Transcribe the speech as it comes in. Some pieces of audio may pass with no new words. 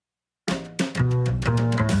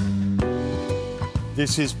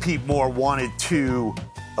This is Pete Moore. Wanted to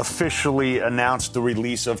officially announce the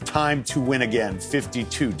release of Time to Win Again,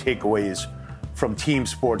 52 takeaways from team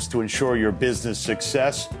sports to ensure your business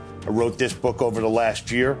success. I wrote this book over the last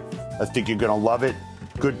year. I think you're going to love it.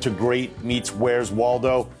 Good to Great meets Where's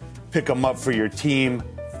Waldo. Pick them up for your team.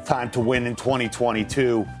 Time to win in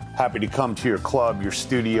 2022. Happy to come to your club, your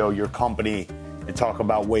studio, your company, and talk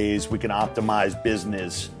about ways we can optimize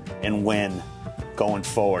business and win going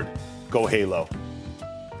forward. Go Halo.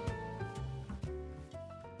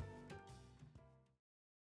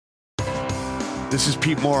 This is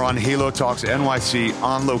Pete Moore on Halo Talks NYC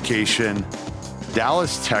on location,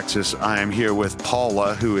 Dallas, Texas. I am here with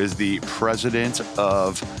Paula, who is the president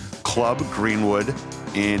of Club Greenwood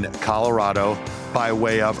in Colorado by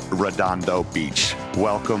way of Redondo Beach.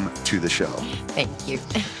 Welcome to the show. Thank you.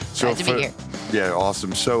 Glad to be here. Yeah,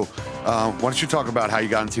 awesome. So why don't you talk about how you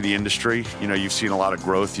got into the industry? You know, you've seen a lot of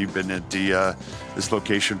growth. You've been at this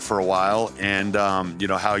location for a while, and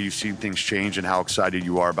how you've seen things change and how excited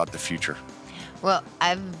you are about the future. Well,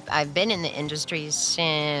 I've been in the industry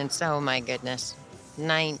since,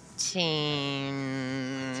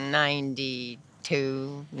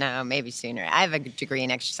 1992. No, maybe sooner. I have a degree in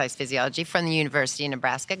exercise physiology from the University of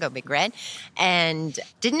Nebraska, go Big Red, and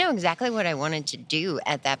didn't know exactly what I wanted to do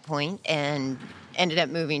at that point, and ended up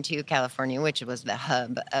moving to California, which was the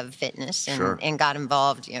hub of fitness, and, Sure. and got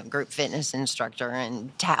involved, group fitness instructor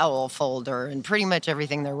and towel folder and pretty much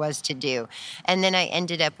everything there was to do. And then I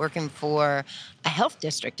ended up working for a health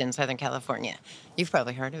district in Southern California. You've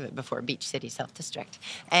probably heard of it before, Beach City's Health District.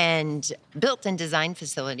 And built and designed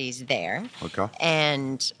facilities there. Okay.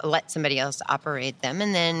 And let somebody else operate them.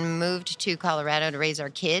 And then moved to Colorado to raise our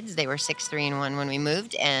kids. They were 6, 3, and 1 when we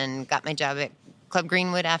moved, and got my job at Club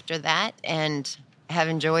Greenwood after that, and have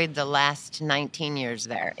enjoyed the last 19 years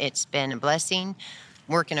there. It's been a blessing.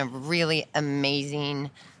 Working a really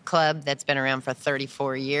amazing club that's been around for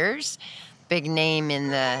 34 years. Big name in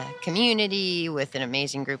the community with an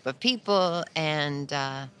amazing group of people, and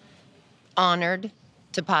honored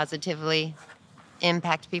to positively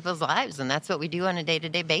impact people's lives. And that's what we do on a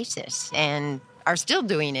day-to-day basis, and are still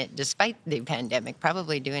doing it despite the pandemic,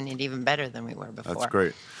 probably doing it even better than we were before. That's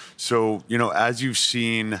great. So, as you've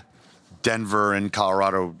seen Denver and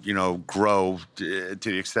Colorado, grow to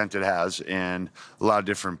the extent it has, and a lot of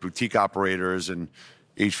different boutique operators and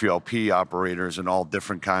HVLP operators and all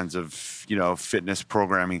different kinds of, fitness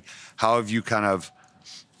programming, how have you kind of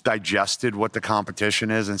digested what the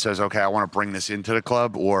competition is and says, okay, I want to bring this into the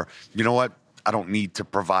club, or, you know what, I don't need to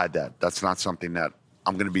provide that. That's not something that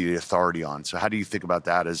I'm going to be the authority on. So how do you think about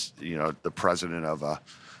that as, the president of a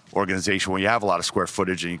organization when you have a lot of square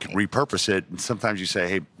footage and you can repurpose it, and sometimes you say,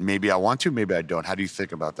 hey, maybe I want to, maybe I don't. How do you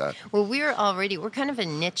think about that? Well, we're kind of a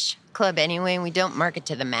niche club anyway, and we don't market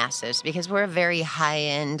to the masses because we're a very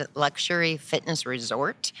high-end luxury fitness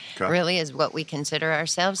resort, really is what we consider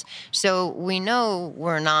ourselves. So we know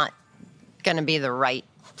we're not going to be the right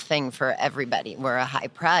thing for everybody. We're a high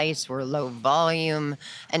price, we're low volume,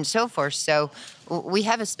 and so forth. So we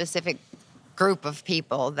have a specific group of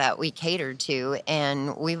people that we cater to,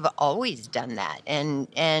 and we've always done that, and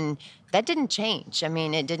that didn't change. I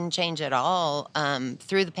mean, it didn't change at all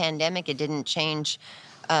through the pandemic. It didn't change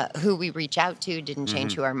who we reach out to, didn't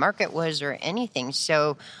change who our market was or anything.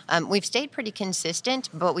 So we've stayed pretty consistent,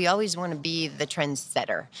 but we always want to be the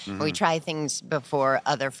trendsetter. We try things before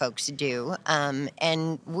other folks do,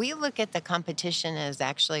 and we look at the competition as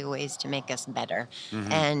actually ways to make us better.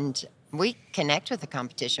 And we connect with the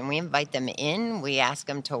competition. We invite them in. We ask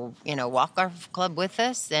them to, walk our club with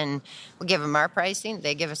us, and we give them our pricing.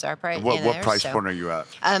 They give us our price. What price point are you at?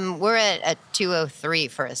 We're at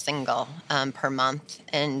 $203 for a single per month,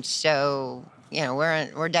 and so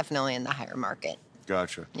we're definitely in the higher market.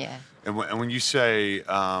 Gotcha. Yeah. And when you say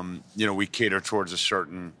we cater towards a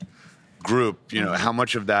certain group, how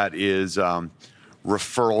much of that is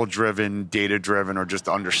referral driven, data driven, or just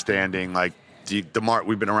understanding like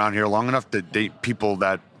we've been around here long enough that people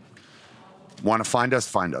that want to find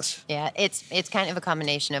us. Yeah, it's kind of a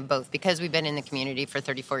combination of both. Because we've been in the community for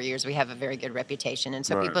 34 years, we have a very good reputation, and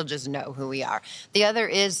so people just know who we are. The other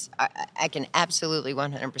is, I can absolutely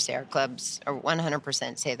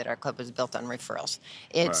 100% say that our club was built on referrals.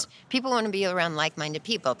 It's people want to be around like-minded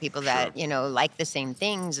people that, like the same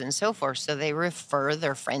things and so forth, so they refer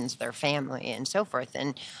their friends, their family, and so forth.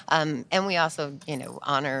 And we also,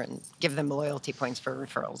 honor and give them loyalty points for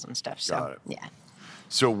referrals and stuff. So, Got it. Yeah.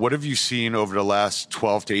 So what have you seen over the last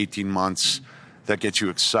 12 to 18 months that gets you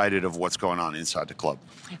excited of what's going on inside the club?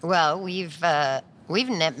 Well, we've we've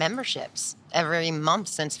net memberships every month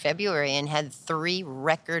since February and had 3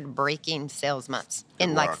 record-breaking sales months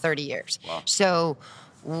in like 30 years. Wow. So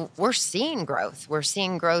we're seeing growth. We're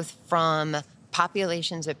seeing growth from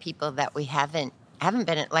populations of people that we haven't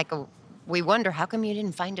been in, we wonder, how come you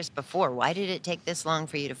didn't find us before? Why did it take this long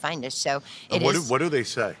for you to find us? So what do they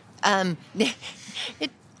say?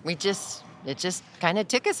 It just kind of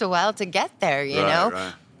took us a while to get there, you know?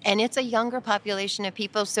 Right. And it's a younger population of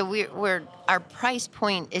people, so our price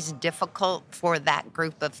point is difficult for that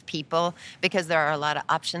group of people because there are a lot of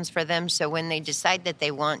options for them. So when they decide that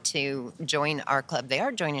they want to join our club, they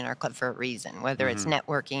are joining our club for a reason, whether it's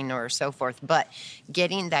networking or so forth. But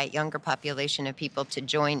getting that younger population of people to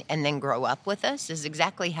join and then grow up with us is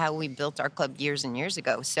exactly how we built our club years and years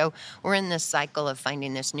ago. So we're in this cycle of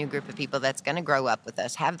finding this new group of people that's going to grow up with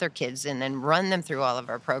us, have their kids, and then run them through all of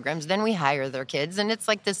our programs. Then we hire their kids, and it's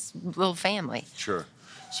like this little family. Sure.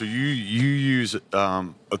 So you use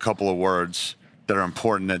a couple of words that are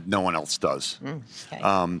important that no one else does. Okay.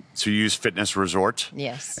 So you use fitness resort.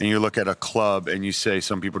 Yes. And you look at a club and you say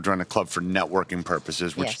some people join a club for networking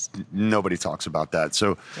purposes, which nobody talks about that.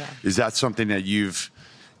 So is that something that you've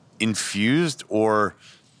infused, or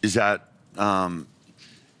is that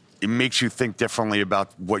it makes you think differently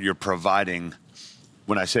about what you're providing?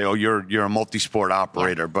 When I say, you're a multi-sport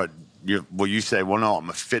operator, but you say, well, no, I'm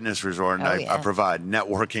a fitness resort and I provide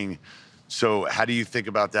networking. So how do you think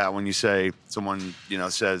about that when you say someone,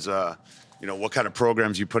 says, what kind of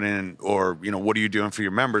programs you put in, or, what are you doing for your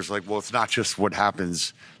members? Like, well, it's not just what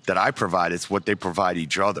happens that I provide, it's what they provide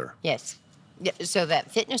each other. Yes. So that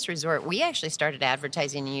fitness resort, we actually started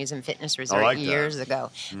advertising and using fitness resort years ago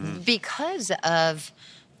because of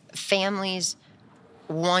families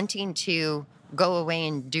wanting to go away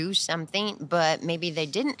and do something, but maybe they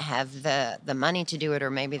didn't have the money to do it, or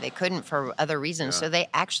maybe they couldn't for other reasons. So they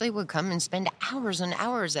actually would come and spend hours and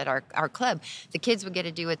hours at our club. The kids would get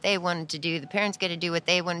to do what they wanted to do. The parents get to do what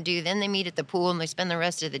they want to do. Then they meet at the pool and they spend the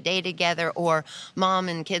rest of the day together, or mom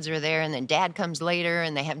and kids are there and then dad comes later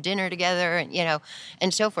and they have dinner together, and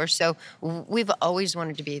and so forth. So we've always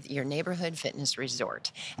wanted to be your neighborhood fitness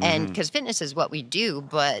resort. And because fitness is what we do,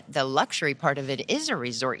 but the luxury part of it is a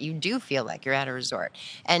resort. You do feel like you're at a resort.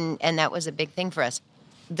 And that was a big thing for us.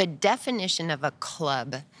 The definition of a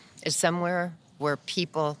club is somewhere where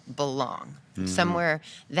people belong, somewhere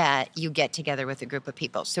that you get together with a group of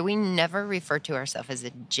people. So we never refer to ourselves as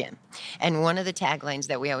a gym. And one of the taglines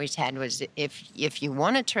that we always had was, if you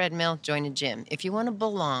want a treadmill, join a gym. If you want to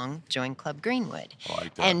belong, join Club Greenwood. I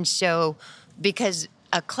like that. And so, because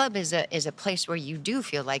a club is a place where you do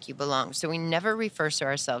feel like you belong. So we never refer to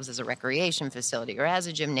ourselves as a recreation facility or as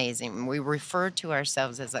a gymnasium. We refer to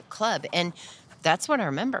ourselves as a club. And that's what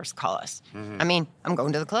our members call us. I mean, I'm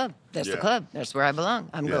going to the club. That's the club. That's where I belong.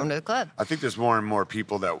 I'm going to the club. I think there's more and more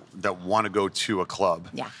people that want to go to a club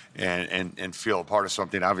and feel a part of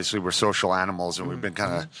something. Obviously, we're social animals, and we've been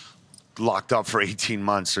kind of locked up for 18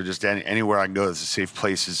 months, so just anywhere I can go that's a safe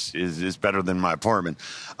place is better than my apartment.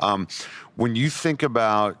 When you think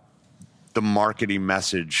about the marketing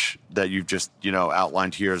message that you've just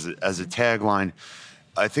outlined here as a tagline,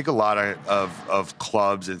 I think a lot of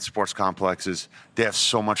clubs and sports complexes, they have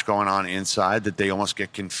so much going on inside that they almost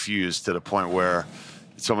get confused to the point where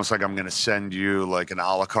it's almost like I'm going to send you like an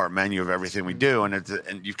a la carte menu of everything we do, and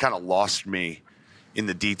you've kind of lost me in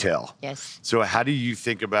the detail. Yes. So how do you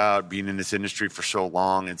think about being in this industry for so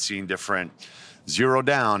long and seeing different zero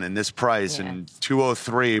down and this price and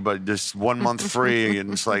 203, but just 1 month free,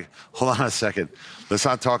 and it's like, hold on a second. Let's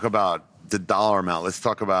not talk about the dollar amount. Let's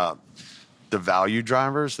talk about the value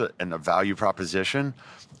drivers and the value proposition.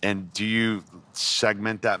 And do you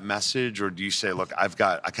segment that message, or do you say, look, I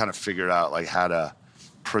kind of figured out like how to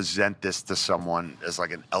present this to someone as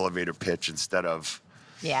like an elevator pitch instead of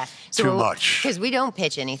too much? Because we don't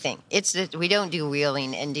pitch anything. It's just, we don't do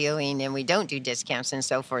wheeling and dealing, and we don't do discounts and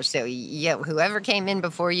so forth. So whoever came in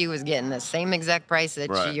before you was getting the same exact price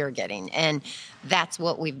that you're getting. And that's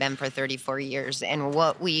what we've been for 34 years. And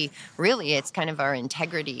what we really, it's kind of our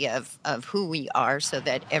integrity of who we are, so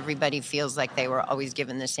that everybody feels like they were always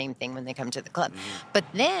given the same thing when they come to the club. But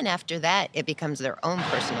then after that, it becomes their own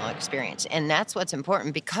personal experience. And that's what's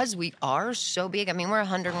important, because we are so big. I mean, we're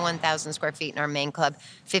 101,000 square feet in our main club,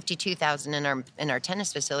 52,000 in our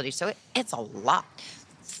tennis facility. So it's a lot.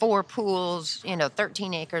 4 pools,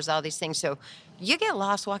 13 acres, all these things. So you get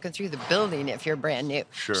lost walking through the building if you're brand new.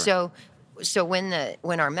 Sure. So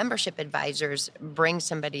when our membership advisors bring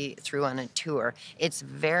somebody through on a tour, it's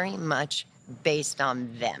very much based on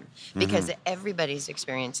them, because everybody's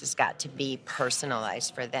experience has got to be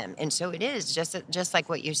personalized for them. And so it is just like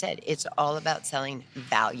what you said, it's all about selling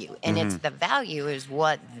value, and it's the value is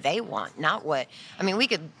what they want, not what, I mean, we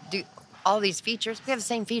could do all these features. We have the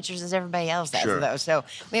same features as everybody else has, though. So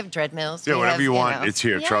we have treadmills. Yeah, whatever have, you want, it's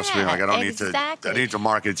here. Trust me. Like, I don't exactly. need to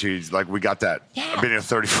market to you. Like, we got that. Yeah. I've been here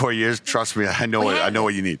 34 years. Trust me. I know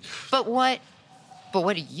what you need. But what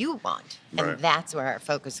do you want? And Right. that's where our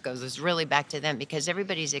focus goes, is really back to them, because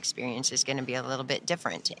everybody's experience is going to be a little bit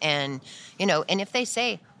different. And, and if they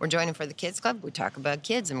say we're joining for the kids club, we talk about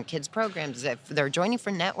kids and kids programs. If they're joining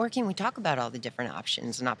for networking, we talk about all the different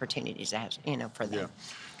options and opportunities that, for them. Yeah.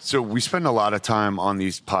 So we spend a lot of time on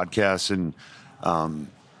these podcasts and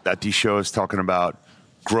at these shows talking about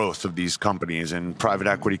growth of these companies and private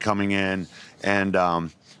equity coming in. And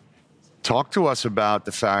talk to us about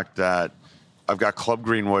the fact that I've got Club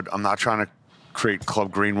Greenwood. I'm not trying to create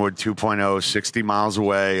Club Greenwood 2.0 60 miles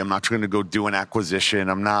away. I'm not trying to go do an acquisition.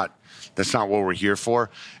 That's not what we're here for.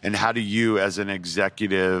 And how do you, as an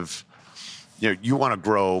executive, you want to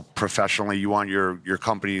grow professionally. You want your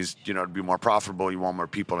companies, to be more profitable. You want more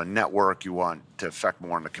people to network. You want to affect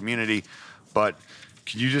more in the community. But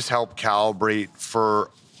can you just help calibrate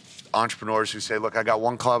for entrepreneurs who say, look, I got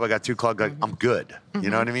one club, I got two clubs, I'm good. You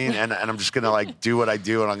know what I mean? And I'm just going to do what I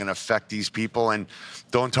do, and I'm going to affect these people. And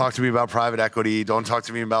don't talk to me about private equity. Don't talk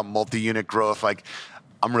to me about multi-unit growth.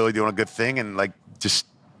 I'm really doing a good thing, and just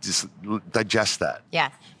digest that.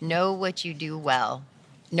 Yeah. Know what you do well.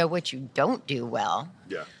 Know what you don't do well.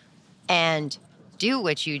 Yeah. And do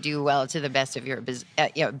what you do well to the best of your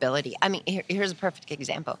ability. I mean, here's a perfect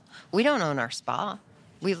example. We don't own our spa.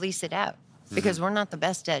 We lease it out because we're not the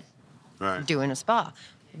best at doing a spa.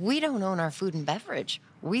 We don't own our food and beverage.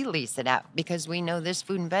 We lease it out because we know this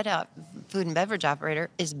food and beverage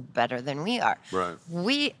operator is better than we are. Right.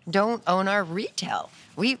 We don't own our retail.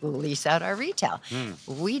 We lease out our retail.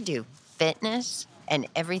 We do fitness and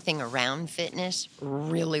everything around fitness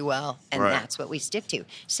really well, and that's what we stick to.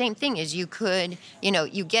 Same thing as you could,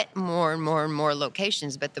 you get more and more and more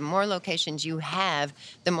locations, but the more locations you have,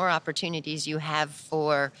 the more opportunities you have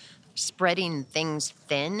for spreading things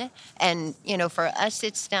thin. And, for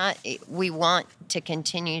us, we want to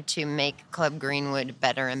continue to make Club Greenwood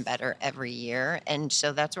better and better every year. And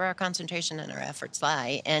so that's where our concentration and our efforts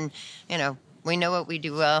lie. And, we know what we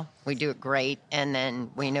do well, we do it great, and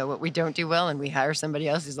then we know what we don't do well, and we hire somebody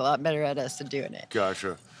else who's a lot better at us at doing it.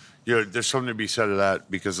 Gotcha. There's something to be said of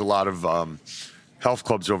that, because a lot of health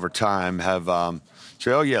clubs over time have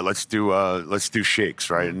say, oh yeah, let's do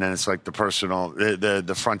shakes, right? And then it's like the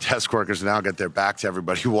front desk workers now got their back to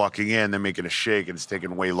everybody walking in. They're making a shake, and it's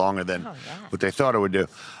taking way longer than what they thought it would do.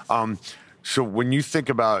 So when you think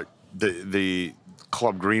about the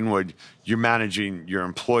Club Greenwood, you're managing your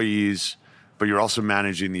employees, but you're also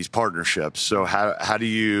managing these partnerships. So how do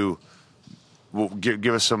you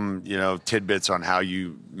give us some tidbits on how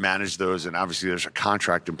you manage those? And obviously there's a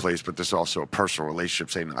contract in place, but there's also a personal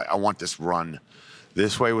relationship saying, I want this run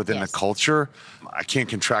this way within the culture. I can't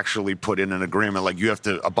contractually put in an agreement like you have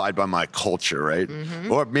to abide by my culture, right?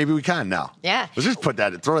 Or maybe we can now. Yeah. Let's just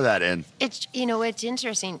throw that in. It's it's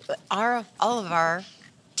interesting. All of our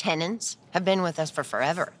tenants have been with us for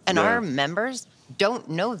forever, and our members don't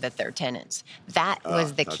know that they're tenants. That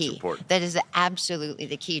was the key. Important. That is absolutely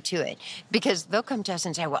the key to it. Because they'll come to us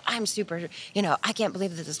and say, well, I'm super, I can't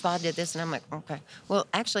believe that the spa did this. And I'm like, okay. Well,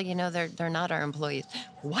 actually, they're not our employees.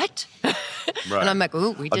 What? Right. And I'm like,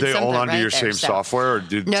 ooh, we did something right there. Are they all under your same software? Or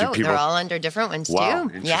do people... they're all under different ones, wow,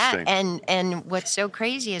 too. Interesting. Yeah, and what's so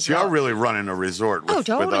crazy is... So you're really running a resort with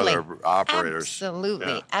other operators.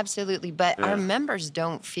 Absolutely. But our members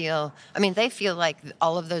don't feel... they feel like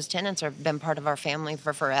all of those tenants have been part of our family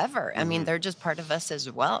for forever. They're just part of us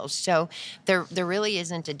as well. So there really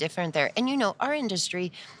isn't a difference there. And, our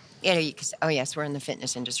industry... oh yes, we're in the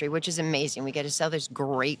fitness industry, which is amazing. We get to sell this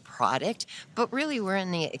great product, but really we're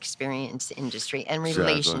in the experience industry and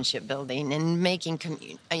relationship building and making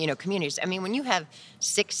communities. When you have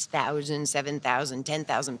 6,000, 7,000,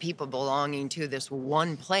 10,000 people belonging to this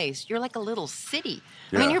one place, you're like a little city.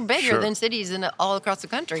 You're bigger than cities all across the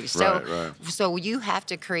country. So, so you have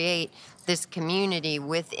to create this community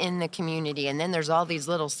within the community, and then there's all these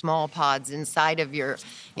little small pods inside of your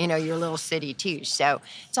little city too. So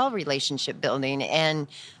it's all relationship building and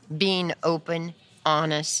being open,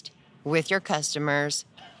 honest with your customers,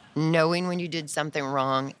 knowing when you did something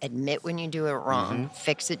wrong, admit when you do it wrong,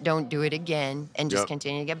 fix it, don't do it again, and just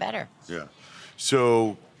continue to get better. Yeah.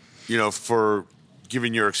 So, for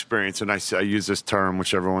given your experience, and I use this term,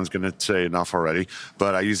 which everyone's going to say enough already,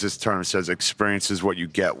 but I use this term that says experience is what you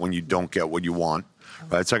get when you don't get what you want,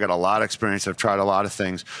 right? So I got a lot of experience. I've tried a lot of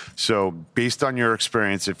things. So based on your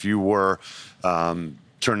experience, if you were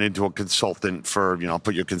turned into a consultant for, I'll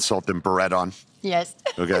put your consultant beret on. Yes.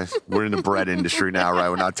 Okay. We're in the bread industry now, right?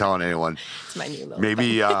 We're not telling anyone. It's my new little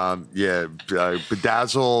Maybe,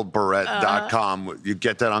 bedazzleberet.com. You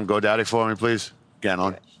get that on GoDaddy for me, please?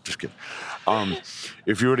 Again, just kidding.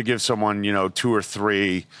 If you were to give someone, 2 or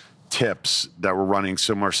 3 tips that were running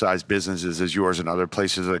similar sized businesses as yours in other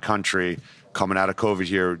places of the country coming out of COVID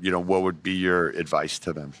here, what would be your advice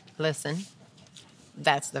to them? Listen.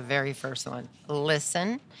 That's the very first one.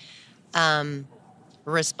 Listen.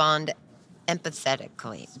 Respond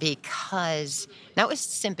empathetically, because not with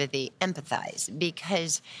sympathy, empathize,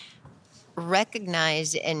 because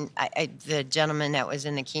recognize, and the gentleman that was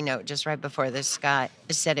in the keynote just right before this, Scott,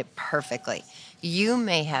 said it perfectly. You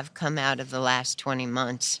may have come out of the last 20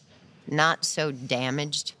 months not so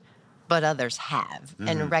damaged, but others have,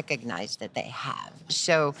 and recognize that they have.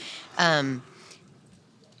 So, and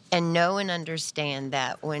know and understand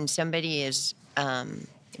that when somebody is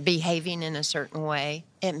behaving in a certain way,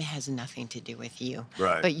 it has nothing to do with you.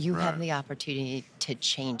 Right, but you have the opportunity to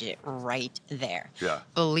change it right there. Yeah.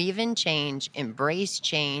 Believe in change, embrace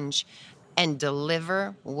change, and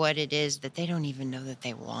deliver what it is that they don't even know that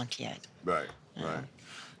they want yet. Right.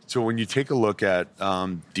 So when you take a look at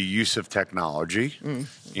the use of technology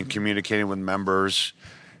in communicating with members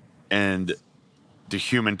and the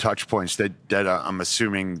human touch points that I'm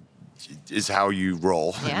assuming is how you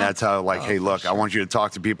roll. Yeah. And that's how, hey, look, I want you to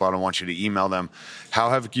talk to people. I don't want you to email them. How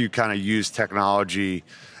have you kind of used technology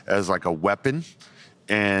as like a weapon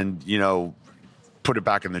and, put it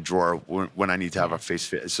back in the drawer when I need to have a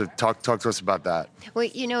face-to-face? So talk to us about that. Well,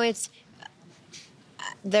 it's...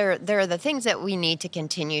 There are the things that we need to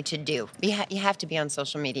continue to do. You have to be on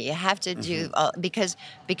social media. You have to do because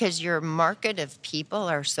your market of people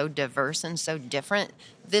are so diverse and so different.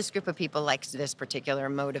 This group of people likes this particular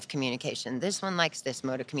mode of communication. This one likes this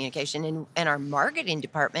mode of communication. And our marketing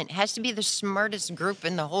department has to be the smartest group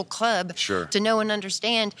in the whole club to know and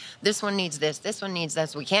understand this one needs this one needs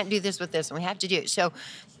this. We can't do this with this, and we have to do it. So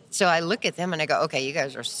I look at them and I go, okay, you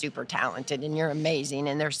guys are super talented and you're amazing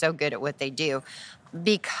and they're so good at what they do.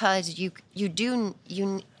 Because you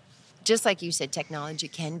just like you said, technology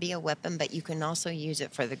can be a weapon, but you can also use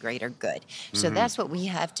it for the greater good. So that's what we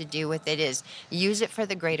have to do with it, is use it for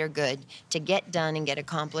the greater good to get done and get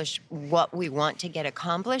accomplished what we want to get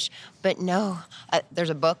accomplished. But there's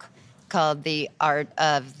a book called The Art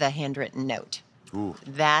of the Handwritten Note. Ooh.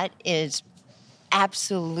 That is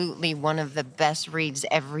absolutely one of the best reads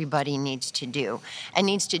everybody needs to do, and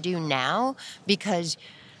needs to do now, because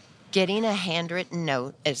getting a handwritten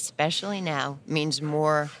note, especially now, means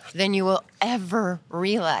more than you will ever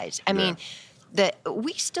realize. I mean,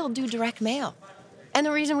 we still do direct mail. And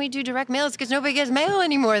the reason we do direct mail is because nobody gets mail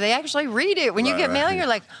anymore. They actually read it. When you get mail, you're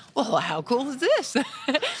like, well, how cool is this?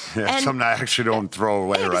 Something I actually don't throw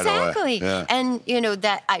away right away. Exactly. Yeah. And,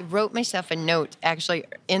 that I wrote myself a note, actually,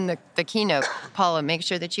 in the keynote. Paula, make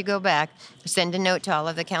sure that you go back, send a note to all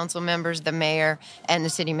of the council members, the mayor, and the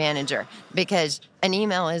city manager, because an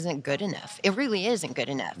email isn't good enough. It really isn't good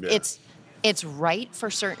enough. Yeah. It's right for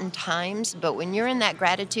certain times, but when you're in that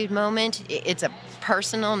gratitude moment, it's a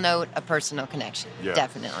personal note, a personal connection. Yeah.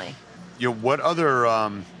 Definitely. What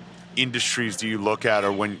other industries do you look at,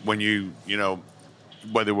 or when you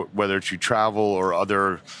whether it's you travel or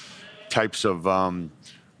other types of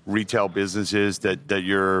retail businesses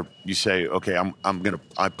that you say, okay,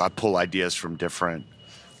 I pull ideas from different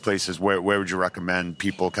places. Where would you recommend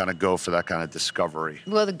people kind of go for that kind of discovery?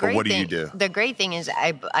 Well, what do you do? The great thing is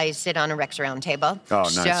I sit on a Rex round table. Oh,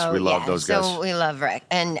 nice. So, we love those guys. So we love Rex.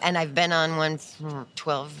 And I've been on one for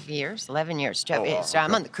 11 years. So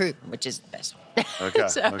I'm on the crew, which is the best one. Okay.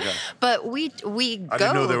 But we go. I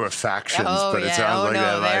didn't know there were factions, but it sounds like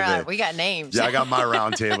that. We got names. Yeah, I got my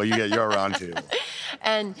round table. You get your round table.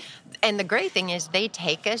 And the great thing is they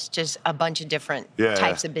take us just a bunch of different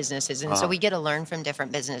types of businesses. And so we get to learn from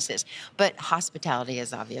different businesses. But hospitality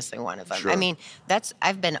is obviously one of them. Sure. I mean,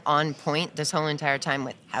 I've been on point this whole entire time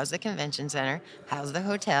with how's the convention center? How's the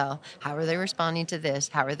hotel? How are they responding to this?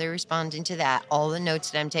 How are they responding to that? All the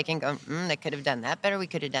notes that I'm taking going, they could have done that better. We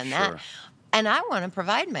could have done that. And I want to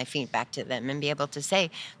provide my feedback to them and be able to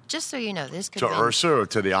say, just so you know, this could be... To Ursa or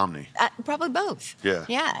to the Omni? Probably both. Yeah.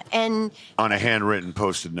 Yeah. And on a handwritten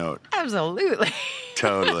posted note. Absolutely.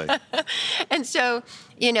 Totally. And so,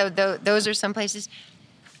 those are some places.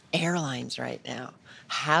 Airlines right now.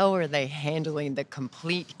 How are they handling the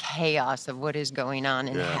complete chaos of what is going on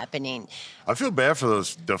and happening? I feel bad for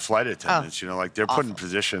the flight attendants. They're put in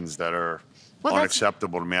positions that are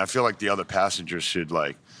unacceptable to me. I feel like the other passengers should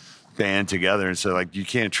band together and say, like, you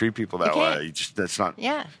can't treat people that way. That's not.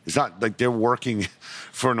 Yeah. It's not like they're working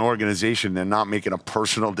for an organization. They're not making a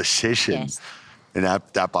personal decision. Yes. And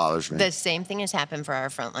that bothers me. The same thing has happened for our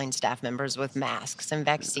frontline staff members with masks and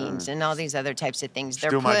vaccines and all these other types of things.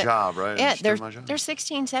 They're my job, right? Yeah, they're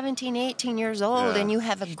 16, 17, 18 years old, and you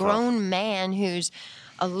have a grown man who's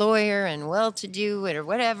a lawyer and well-to-do or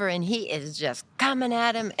whatever, and he is just coming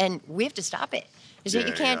at him, and we have to stop it.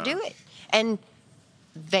 You can't do it. And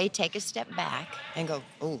they take a step back and go,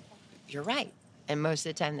 oh, you're right. And most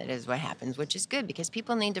of the time that is what happens, which is good because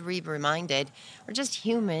people need to be reminded we're just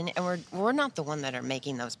human and we're not the one that are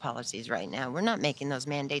making those policies right now. We're not making those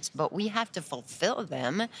mandates, but we have to fulfill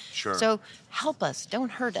them. Sure. So help us.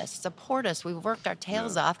 Don't hurt us. Support us. We've worked our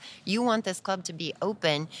tails off. You want this club to be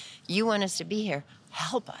open. You want us to be here.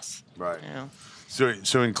 Help us. Right. You know?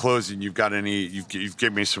 So in closing, you've given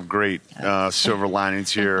me some great silver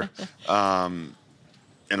linings here.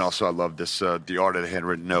 And also, I love this, the art of the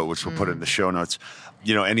handwritten note, which we'll put in the show notes.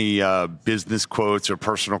 You know, any business quotes or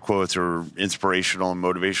personal quotes or inspirational and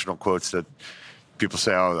motivational quotes that people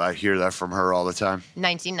say, oh, I hear that from her all the time?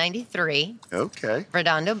 1993. Okay.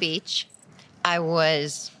 Redondo Beach. I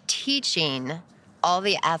was teaching all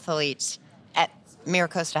the athletes at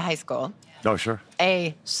Miracosta High School. Oh, sure.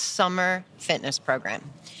 A summer fitness program.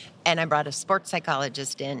 And I brought a sports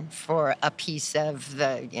psychologist in for a piece of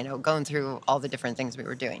the, going through all the different things we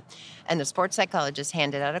were doing. And the sports psychologist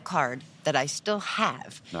handed out a card that I still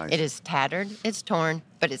have. Nice. It is tattered, it's torn,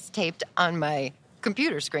 but it's taped on my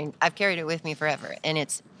computer screen. I've carried it with me forever. And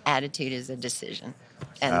it's attitude is a decision.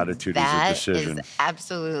 And attitude is a decision. That is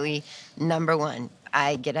absolutely number one.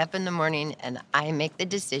 I get up in the morning and I make the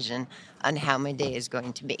decision on how my day is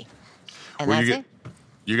going to be. And that's it.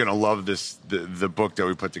 You're going to love the book that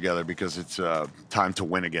we put together because it's Time to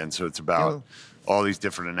Win Again. So it's about all these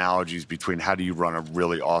different analogies between how do you run a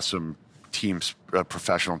really awesome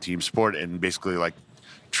professional team sport and basically like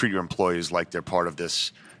treat your employees like they're part of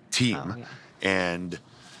this team and,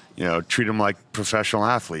 treat them like professional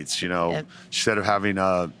athletes, instead of having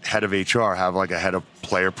a head of HR, have like a head of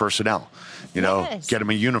player personnel. Get them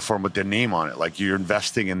a uniform with their name on it. Like you're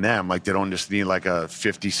investing in them. Like they don't just need like a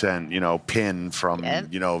 50-cent, pin from,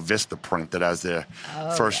 Vistaprint that has their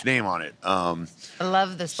first name on it. I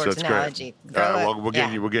love the sports analogy. We're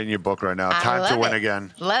getting your book right now. Time to Win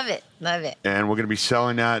Again. Love it. Love it. And we're going to be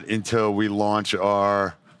selling that until we launch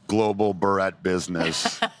our global barrette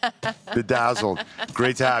business. Bedazzled.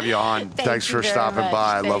 Great to have you on. Thanks for stopping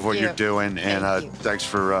by. I love what you're doing. And thanks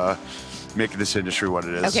for making this industry what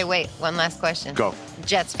it is. Okay, wait. One last question. Go.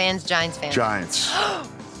 Jets fans, Giants fans? Giants.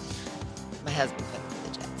 My husband played for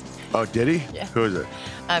the Jets. Oh, did he? Yeah. Who is it?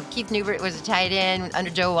 Keith Neubert was a tight end under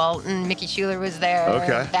Joe Walton. Mickey Schuler was there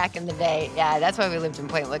back in the day. Yeah, that's why we lived in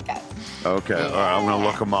Point Lookout. Okay. Yeah. All right, I'm going to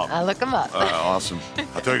look him up. I'll look him up. All right, awesome. I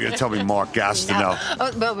thought you were going to tell me Mark Gastineau.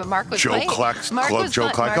 Oh, but Mark was playing. Joe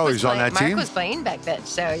Kleck. Oh, he's on that team? Mark was playing back then.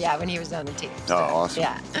 So, yeah, when he was on the team. So, awesome.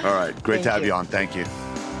 Yeah. All right. Great to have you on. Thank you.